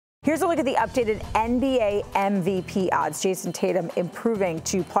Here's a look at the updated NBA MVP odds. Jayson Tatum improving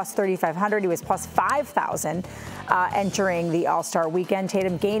to plus 3,500. He was plus 5,000 entering the All-Star weekend.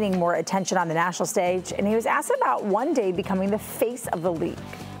 Tatum gaining more attention on the national stage, and he was asked about one day becoming the face of the league.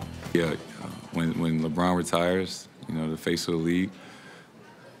 Yeah, when LeBron retires, you know, the face of the league,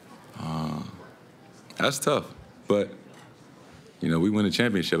 that's tough. But, you know, we win a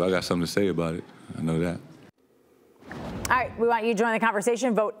championship. I got something to say about it. I know that. All right, we want you to join the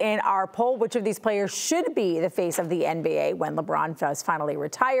conversation. Vote in our poll. Which of these players should be the face of the NBA when LeBron does finally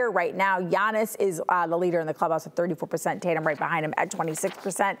retire? Right now, Giannis is the leader in the clubhouse at 34%. Tatum right behind him at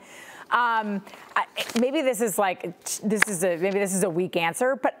 26%. Maybe this is a weak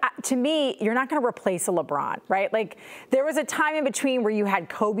answer, but to me, you're not going to replace a LeBron, right? Like, there was a time in between where you had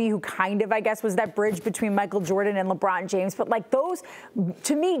Kobe, who kind of, I guess, was that bridge between Michael Jordan and LeBron James. But like those,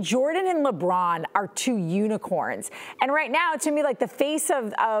 to me, Jordan and LeBron are two unicorns. And right now, to me, like the face of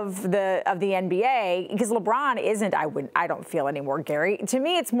the NBA, because LeBron isn't, I don't feel anymore, Gary. To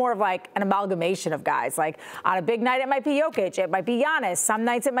me, it's more of like an amalgamation of guys. Like on a big night, it might be Jokic, it might be Giannis. Some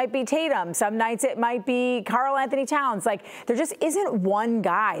nights it might be Tatum. Some nights it might be Karl Anthony Towns. Like, there just isn't one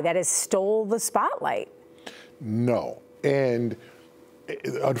guy that has stole the spotlight. No. And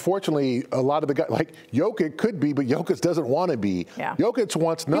unfortunately, a lot of the guys, like Jokic could be, but Jokic doesn't want to be. Yeah. Jokic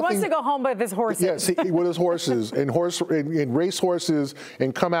wants nothing. He wants to go home with his horses. Yes, with his horses and race horses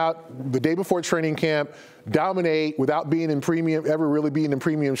and come out the day before training camp, dominate without being in premium, ever really being in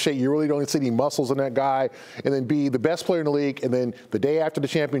premium shape. You really don't see any muscles in that guy, and then be the best player in the league, and then the day after the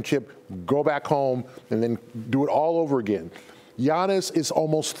championship, go back home and then do it all over again. Giannis is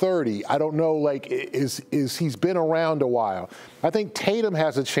almost 30. I don't know, like, he's been around a while. I think Tatum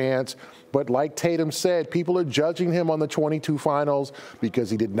has a chance, but like Tatum said, people are judging him on the 22 finals because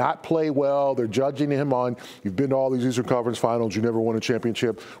he did not play well. They're judging him on, you've been to all these Eastern Conference finals, you never won a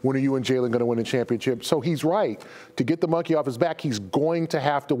championship. When are you and Jalen going to win a championship? So he's right. To get the monkey off his back, he's going to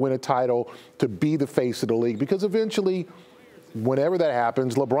have to win a title to be the face of the league, because eventually, whenever that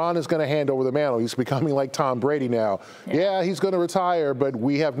happens, LeBron is going to hand over the mantle. He's becoming like Tom Brady now. Yeah, he's going to retire, but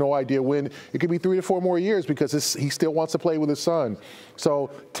we have no idea when. It could be 3 to 4 more years because he still wants to play with his son.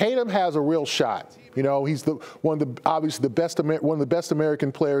 So Tatum has a real shot. You know, he's obviously one of the best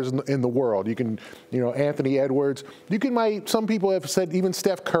American players in the world. You can, you know, Anthony Edwards. Some people have said even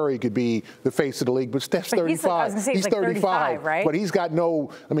Steph Curry could be the face of the league, but Steph's 35. He's like 35, right? But he's got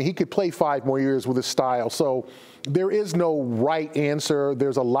he could play 5 more years with his style. So there is no right answer.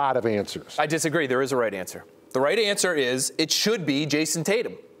 There's a lot of answers. I disagree. There is a right answer. The right answer is it should be Jayson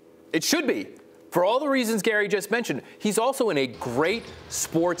Tatum. It should be. For all the reasons Gary just mentioned, he's also in a great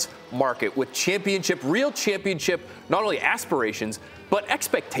sports market with real championship, not only aspirations, but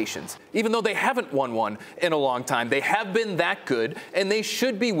expectations. Even though they haven't won one in a long time, they have been that good, and they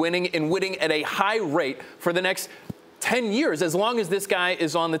should be winning and winning at a high rate for the next 10 years, as long as this guy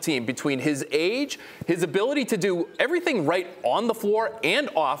is on the team. Between his age, his ability to do everything right on the floor and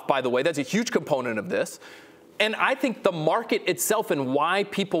off, by the way, that's a huge component of this. And I think the market itself and why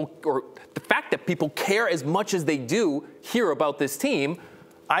people, or the fact that people care as much as they do hear about this team,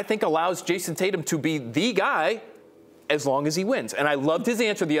 I think allows Jayson Tatum to be the guy as long as he wins. And I loved his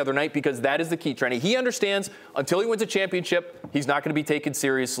answer the other night because that is the key, Trenni. He understands until he wins a championship, he's not going to be taken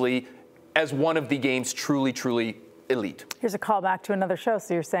seriously as one of the game's truly, truly elite. Here's a callback to another show.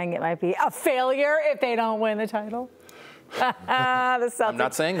 So you're saying it might be a failure if they don't win the title? I'm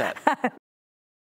not saying that.